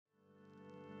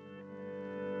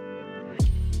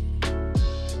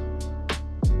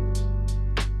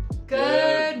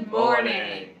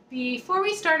Before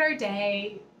we start our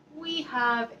day, we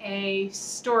have a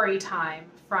story time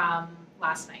from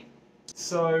last night.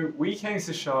 So we came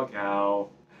to Siargao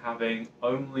having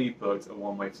only booked a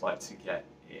one-way flight to get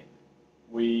in.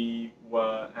 We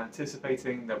were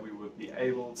anticipating that we would be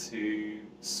able to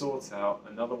sort out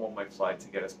another one-way flight to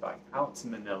get us back out to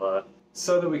Manila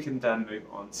so that we can then move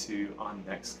on to our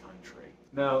next country.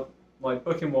 Now, like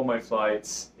booking one-way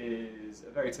flights is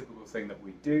a very typical thing that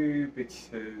we do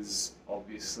because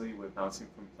obviously we're bouncing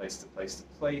from place to place to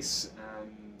place,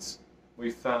 and we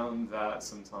found that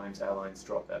sometimes airlines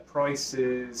drop their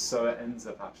prices, so it ends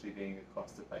up actually being a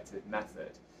cost-effective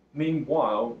method.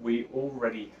 Meanwhile, we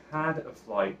already had a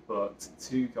flight booked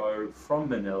to go from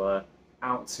Manila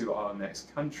out to our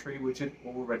next country, which had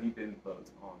already been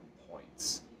booked on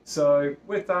points. So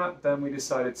with that, then we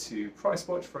decided to price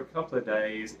watch for a couple of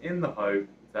days in the hope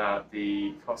that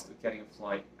the cost of getting a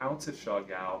flight out of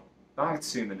Siargao back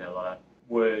to Manila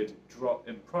would drop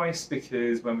in price,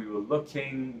 because when we were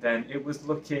looking, then it was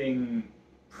looking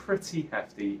pretty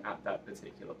hefty at that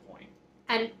particular point.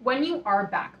 And when you are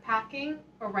backpacking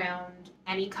around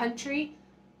any country,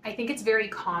 I think it's very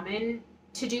common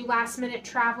to do last minute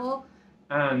travel.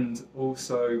 And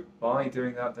also, by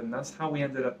doing that, then that's how we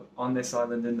ended up on this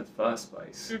island in the first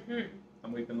place.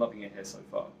 And we've been loving it here so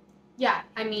far. Yeah,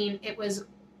 I mean, it was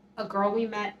a girl we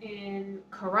met in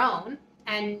Coron,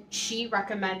 and she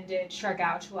recommended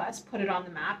Siargao to us, put it on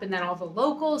the map, and then all the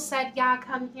locals said, yeah,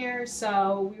 come here.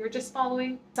 So we were just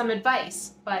following some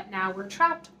advice, but now we're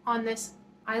trapped on this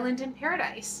island in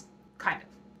paradise, kind of.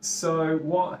 So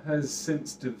what has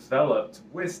since developed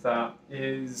with that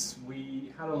is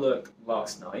we had a look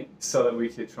last night so that we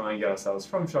could try and get ourselves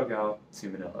from Siargao to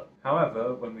Manila.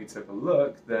 However, when we took a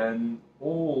look, then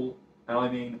all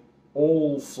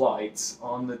flights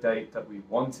on the date that we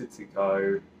wanted to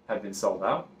go had been sold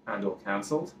out and or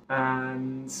cancelled,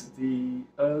 and the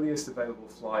earliest available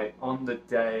flight on the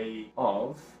day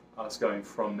of us going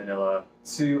from Manila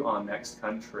to our next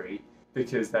country,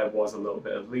 because there was a little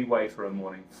bit of leeway for a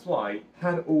morning flight,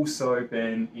 had also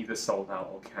been either sold out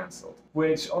or cancelled,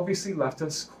 which obviously left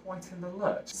us quite in the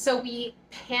lurch. So we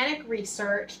panic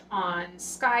researched on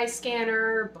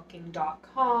Skyscanner,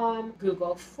 Booking.com,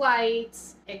 Google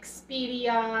Flights,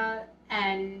 Expedia,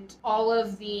 and all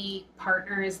of the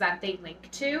partners that they link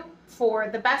to for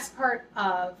the best part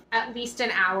of at least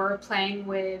an hour, playing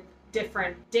with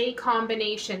different day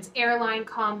combinations, airline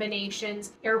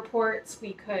combinations, airports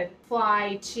we could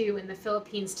fly to in the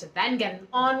Philippines to then get an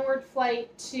onward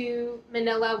flight to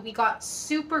Manila. We got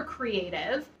super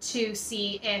creative to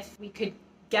see if we could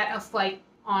get a flight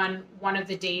on one of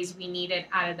the days we needed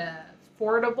at an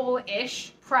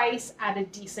affordable-ish price at a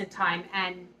decent time,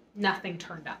 and nothing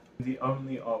turned up. The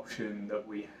only option that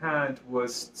we had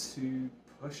was to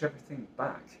push everything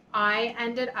back. I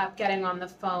ended up getting on the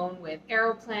phone with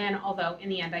Aeroplan, although in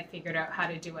the end I figured out how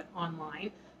to do it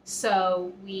online.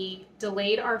 So we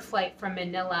delayed our flight from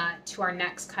Manila to our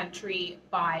next country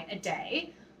by a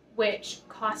day, which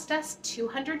cost us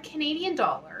 200 Canadian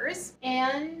dollars.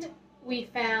 And we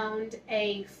found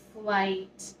a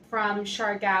flight from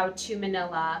Siargao to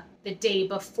Manila the day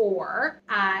before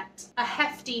at a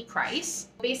hefty price.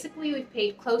 Basically, we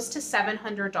paid close to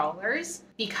 $700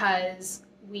 because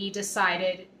we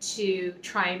decided to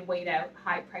try and wait out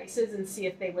high prices and see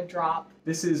if they would drop.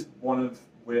 This is one of,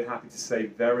 we're happy to say,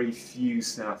 very few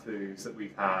snafus that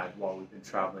we've had while we've been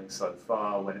traveling so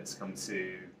far when it's come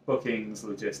to bookings,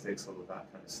 logistics, all of that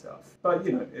kind of stuff. But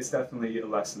you know, it's definitely a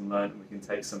lesson learned, and we can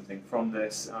take something from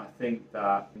this. I think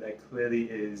that there clearly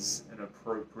is an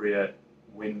appropriate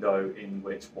window in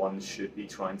which one should be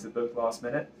trying to book last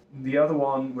minute. The other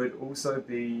one would also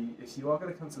be, if you are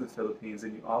going to come to the Philippines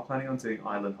and you are planning on doing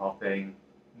island hopping,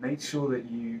 make sure that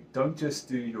you don't just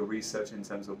do your research in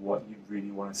terms of what you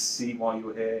really want to see while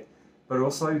you're here, but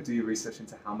also do your research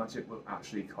into how much it will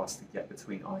actually cost to get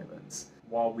between islands.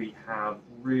 While we have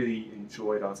really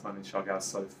enjoyed our time in Siargao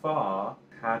so far,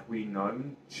 had we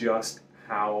known just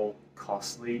how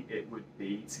costly it would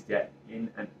be to get in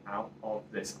and out of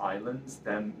this island,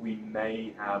 then we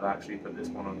may have actually put this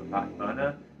one on the back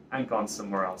burner and gone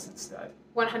somewhere else instead.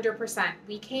 100%.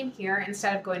 We came here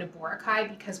instead of going to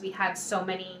Boracay because we had so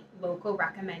many local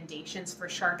recommendations for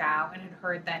Siargao and had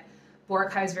heard that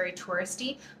Boracay is very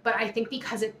touristy. But I think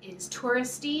because it is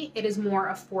touristy, it is more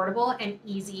affordable and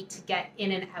easy to get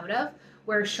in and out of,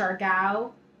 where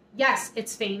Siargao, yes,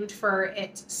 it's famed for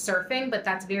its surfing, but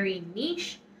that's very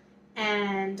niche.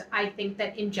 And I think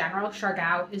that in general,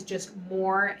 Siargao is just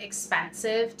more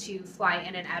expensive to fly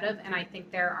in and out of, and I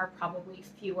think there are probably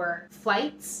fewer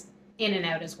flights in and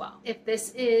out as well. If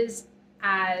this is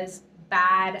as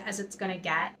bad as it's going to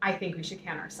get, I think we should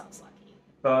count ourselves lucky.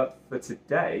 But for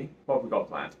today, what have we got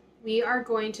planned? We are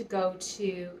going to go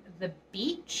to the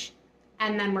beach,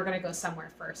 and then we're going to go somewhere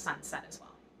for sunset as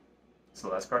well. So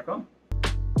let's crack on.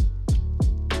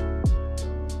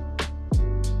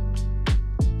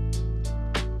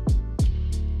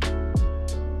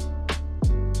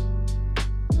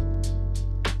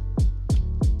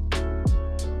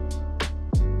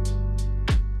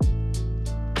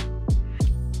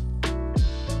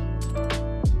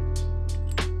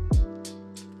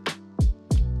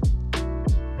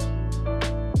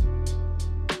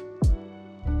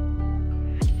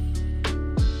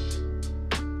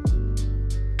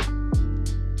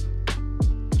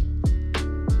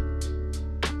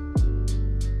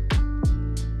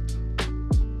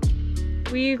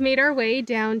 We've made our way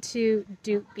down to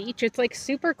Doot Beach. It's like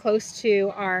super close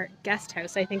to our guest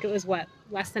house. I think it was, what,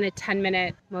 less than a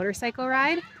 10-minute motorcycle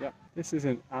ride? Yep, this is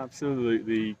an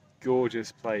absolutely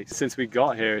gorgeous place. Since we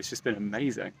got here, it's just been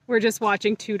amazing. We're just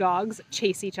watching two dogs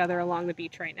chase each other along the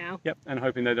beach right now. Yep, and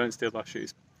hoping they don't steal our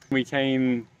shoes. We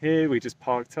came here, we just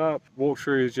parked up, walked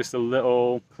through just a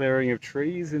little clearing of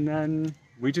trees, and then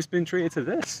we just been treated to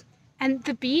this. And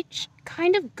the beach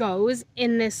kind of goes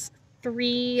in this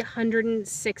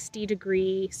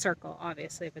 360-degree circle.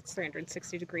 Obviously, if it's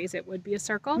 360 degrees, it would be a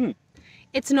circle.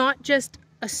 It's not just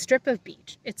a strip of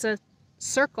beach, it's a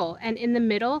circle, and in the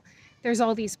middle there's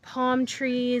all these palm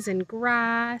trees and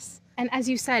grass. And as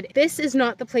you said, this is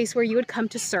not the place where you would come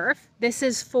to surf. This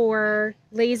is for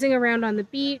lazing around on the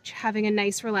beach, having a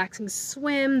nice relaxing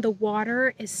swim. The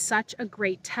water is such a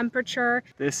great temperature.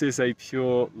 This is a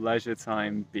pure leisure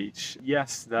time beach.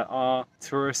 Yes, there are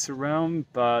tourists around,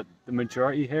 but the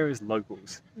majority here is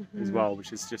locals as well,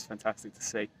 which is just fantastic to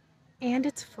see. And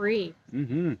it's free.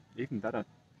 Even better.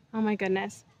 Oh my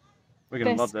goodness. We're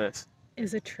gonna love this.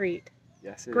 Is a treat.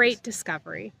 Yes, it Great is.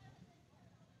 discovery.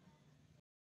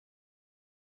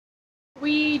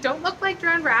 We don't look like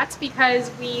drowned rats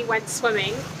because we went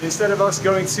swimming. Instead of us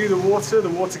going to the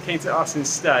water came to us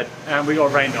instead, and we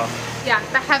got rained on. Yeah,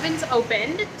 the heavens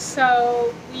opened,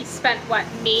 so we spent, what,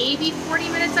 maybe 40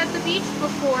 minutes at the beach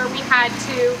before we had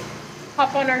to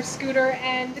hop on our scooter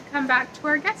and come back to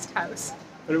our guest house.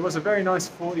 But it was a very nice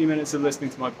 40 minutes of listening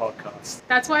to my podcast.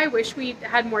 That's why I wish we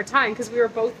had more time, because we were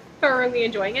both thoroughly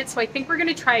enjoying it, so I think we're going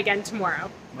to try again tomorrow.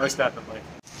 Most definitely.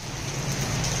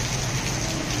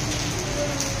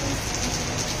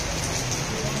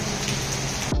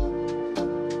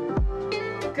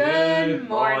 Good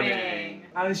morning.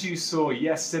 As you saw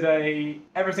yesterday,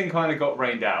 everything kind of got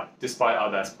rained out, despite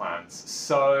our best plans.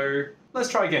 So let's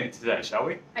try again today, shall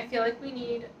we? I feel like we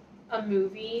need a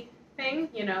movie thing,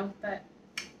 you know, that...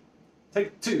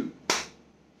 Take two.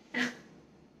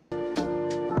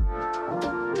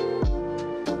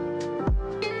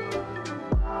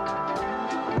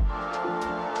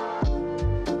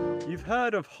 You've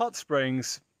heard of hot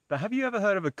springs, but have you ever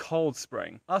heard of a cold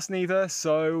spring? Us neither,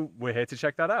 so we're here to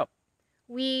check that out.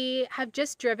 We have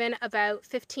just driven about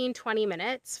 15-20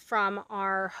 minutes from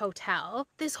our hotel.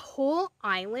 This whole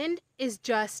island is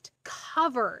just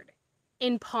covered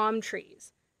in palm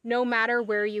trees, no matter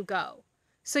where you go.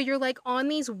 So you're like on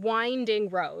these winding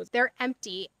roads. They're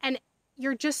empty and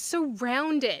you're just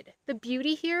surrounded. The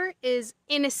beauty here is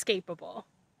inescapable.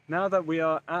 Now that we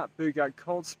are at Bugak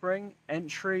Cold Spring,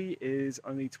 entry is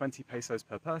only 20 pesos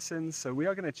per person, so we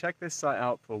are going to check this site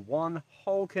out for one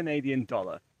whole Canadian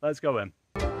dollar. Let's go in.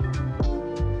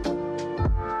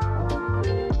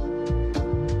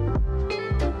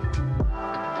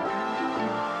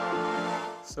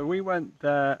 So we went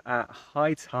there at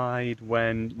high tide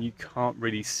when you can't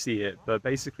really see it, but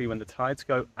basically when the tides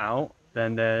go out,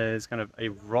 then there's kind of a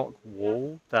rock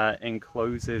wall that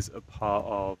encloses a part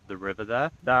of the river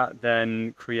there. That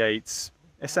then creates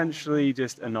essentially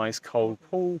just a nice cold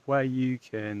pool where you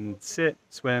can sit,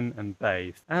 swim and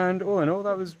bathe. And all in all,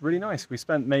 that was really nice. We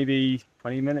spent maybe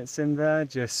 20 minutes in there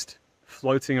just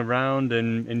floating around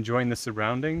and enjoying the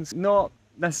surroundings. Not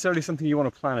necessarily something you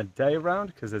want to plan a day around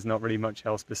because there's not really much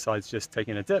else besides just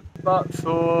taking a dip, but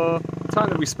for the time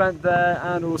that we spent there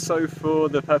and also for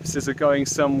the purposes of going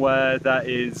somewhere that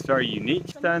is very unique,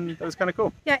 then it was kind of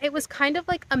cool. Yeah, it was kind of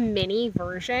like a mini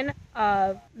version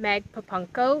of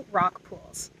Magpapunko rock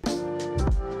pools.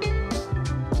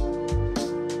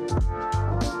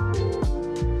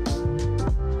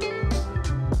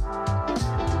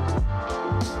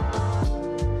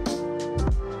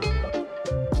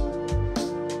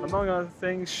 Among other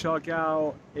things,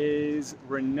 Siargao is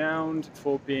renowned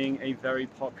for being a very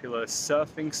popular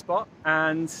surfing spot,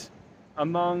 and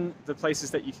among the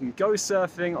places that you can go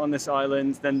surfing on this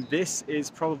island, then this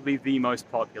is probably the most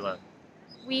popular.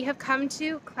 We have come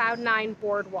to Cloud9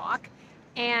 Boardwalk,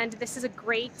 and this is a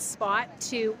great spot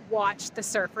to watch the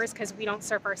surfers because we don't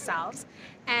surf ourselves.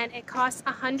 And it costs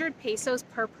 100 pesos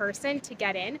per person to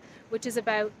get in, which is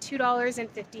about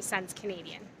 $2.50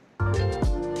 Canadian.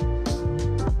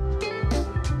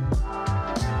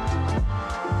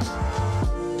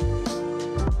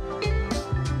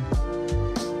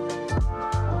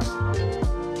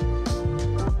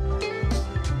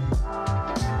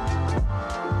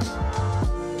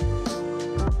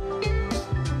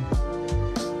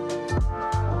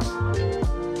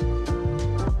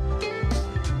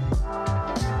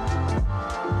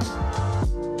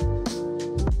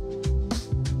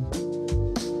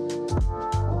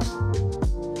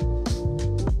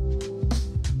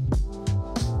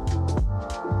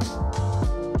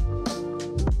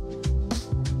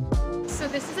 So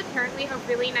this is apparently a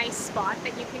really nice spot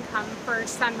that you can come for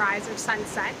sunrise or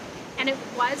sunset, and it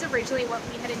was originally what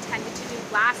we had intended to do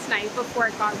last night before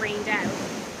it got rained out.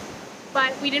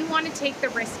 But we didn't want to take the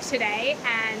risk today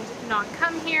and not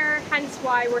come here, hence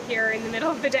why we're here in the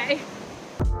middle of the day.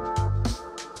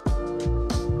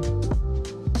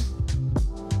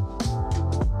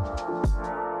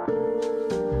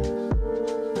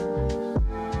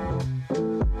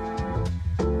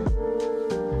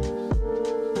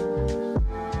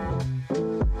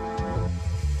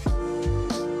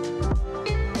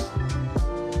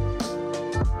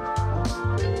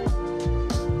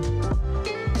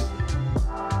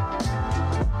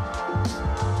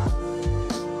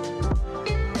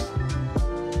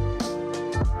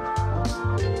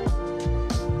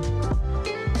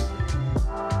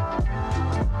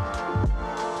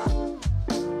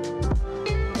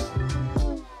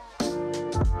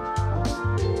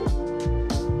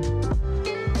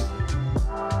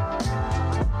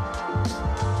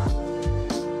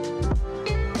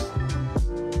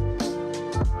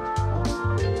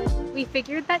 We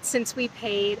figured that since we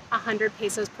paid 100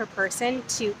 pesos per person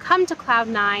to come to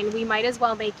Cloud9, we might as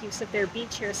well make use of their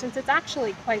beach here since it's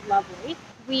actually quite lovely.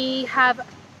 We have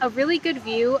a really good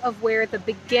view of where the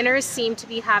beginners seem to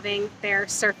be having their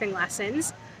surfing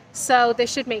lessons. So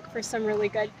this should make for some really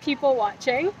good people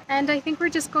watching. And I think we're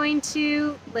just going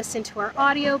to listen to our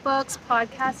audiobooks,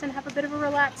 podcasts, and have a bit of a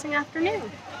relaxing afternoon.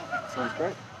 Sounds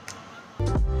great.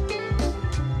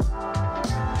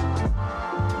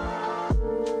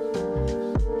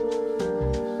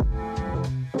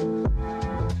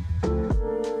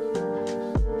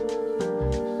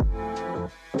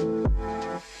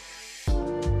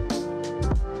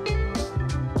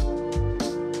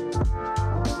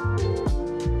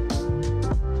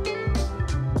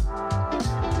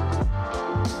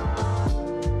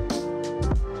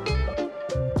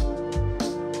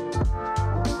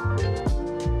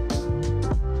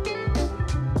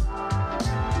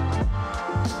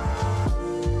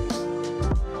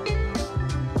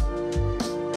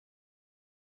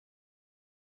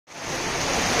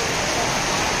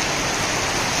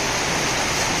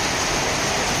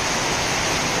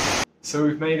 So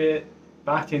we've made it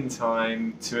back in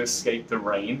time to escape the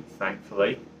rain,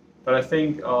 thankfully. But I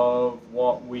think of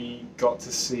what we got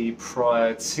to see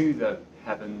prior to the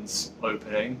heavens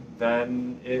opening,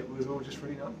 then it was all just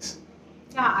really nice.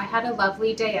 Yeah, I had a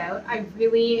lovely day out. I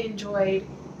really enjoyed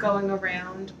going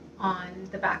around on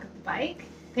the back of the bike.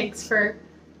 Thanks for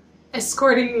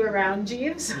escorting me around,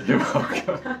 Jeeves. You're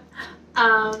welcome.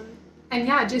 And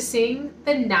yeah, just seeing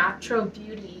the natural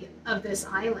beauty of this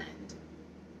island.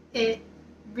 It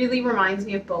really reminds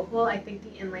me of Bohol. I think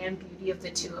the inland beauty of the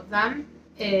two of them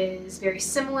is very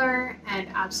similar and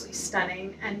absolutely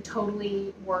stunning and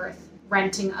totally worth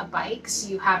renting a bike so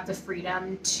you have the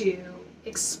freedom to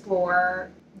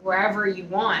explore wherever you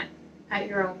want at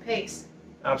your own pace.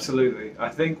 Absolutely. I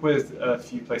think with a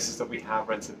few places that we have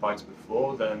rented bikes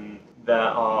before, then there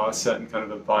are certain kind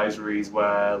of advisories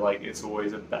where like it's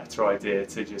always a better idea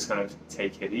to just kind of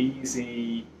take it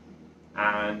easy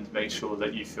and make sure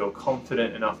that you feel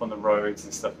confident enough on the roads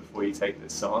and stuff before you take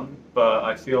this on. But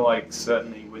I feel like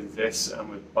certainly with this and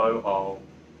with Bohol,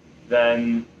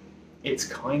 then it's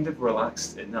kind of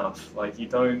relaxed enough. Like you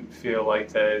don't feel like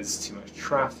there's too much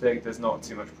traffic, there's not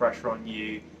too much pressure on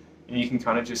you, and you can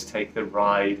kind of just take the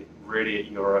ride really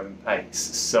at your own pace.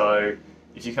 So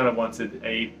if you kind of wanted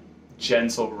a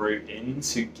gentle route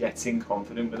into getting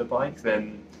confident with a bike,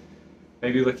 then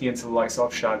maybe looking into the likes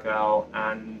of Siargao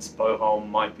and Bohol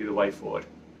might be the way forward.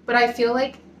 But I feel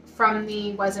like from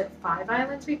the, was it 5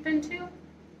 islands we've been to?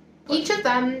 Each of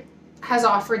them has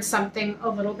offered something a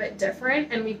little bit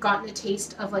different, and we've gotten a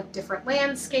taste of like different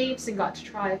landscapes and got to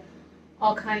try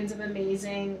all kinds of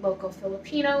amazing local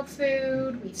Filipino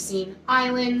food. We've seen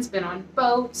islands, been on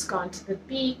boats, gone to the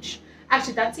beach,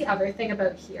 Actually, that's the other thing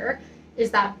about here is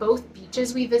that both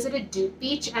beaches we visited, Doot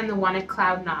Beach and the one at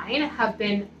Cloud 9, have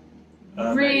been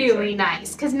really Amazing.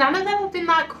 nice because none of them have been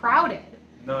that crowded.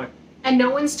 No. And no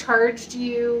one's charged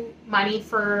you money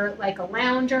for like a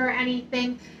lounge or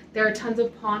anything. There are tons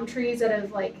of palm trees that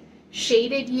have like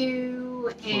shaded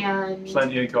you, and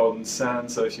Plenty of golden sand,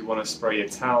 so if you want to spray your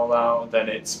towel out, then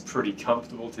it's pretty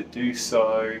comfortable to do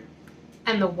so.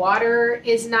 and the water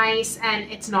is nice,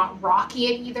 and it's not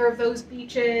rocky at either of those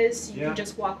beaches. You Yeah. can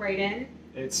just walk right in.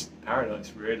 It's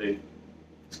paradise, really.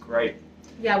 It's great.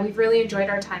 Yeah, we've really enjoyed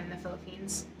our time in the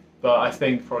Philippines. But I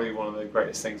think probably one of the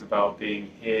greatest things about being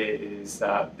here is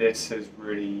that this has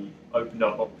really opened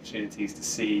up opportunities to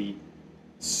see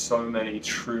so many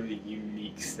truly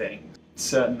unique things.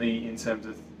 Certainly in terms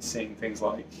of seeing things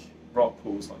like rock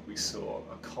pools like we saw,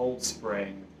 a cold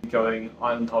spring, going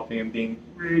island hopping and being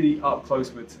really up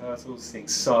close with turtles, seeing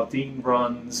sardine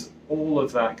runs, all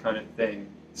of that kind of thing.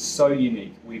 So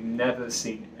unique. We've never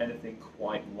seen anything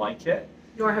quite like it.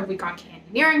 Nor have we gone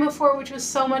canyoneering before, which was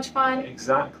so much fun.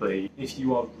 Exactly. If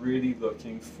you are really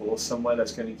looking for somewhere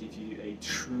that's going to give you a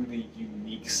truly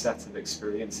unique set of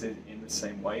experiences in the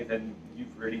same way, then you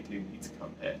really do need to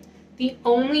come here. The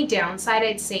only downside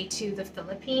I'd say to the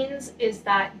Philippines is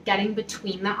that getting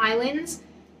between the islands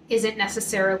isn't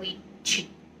necessarily cheap.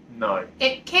 No.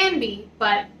 It can be,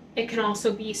 but it can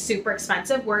also be super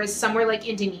expensive, whereas somewhere like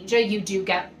Indonesia, you do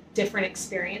get different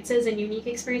experiences and unique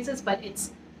experiences, but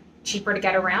it's cheaper to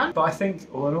get around. But I think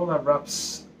all in all that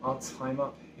wraps our time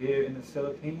up here in the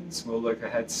Philippines. We'll look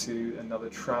ahead to another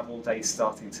travel day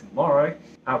starting tomorrow,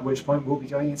 at which point we'll be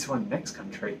going into our next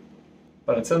country.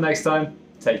 But until next time,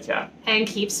 take care. And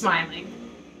keep smiling.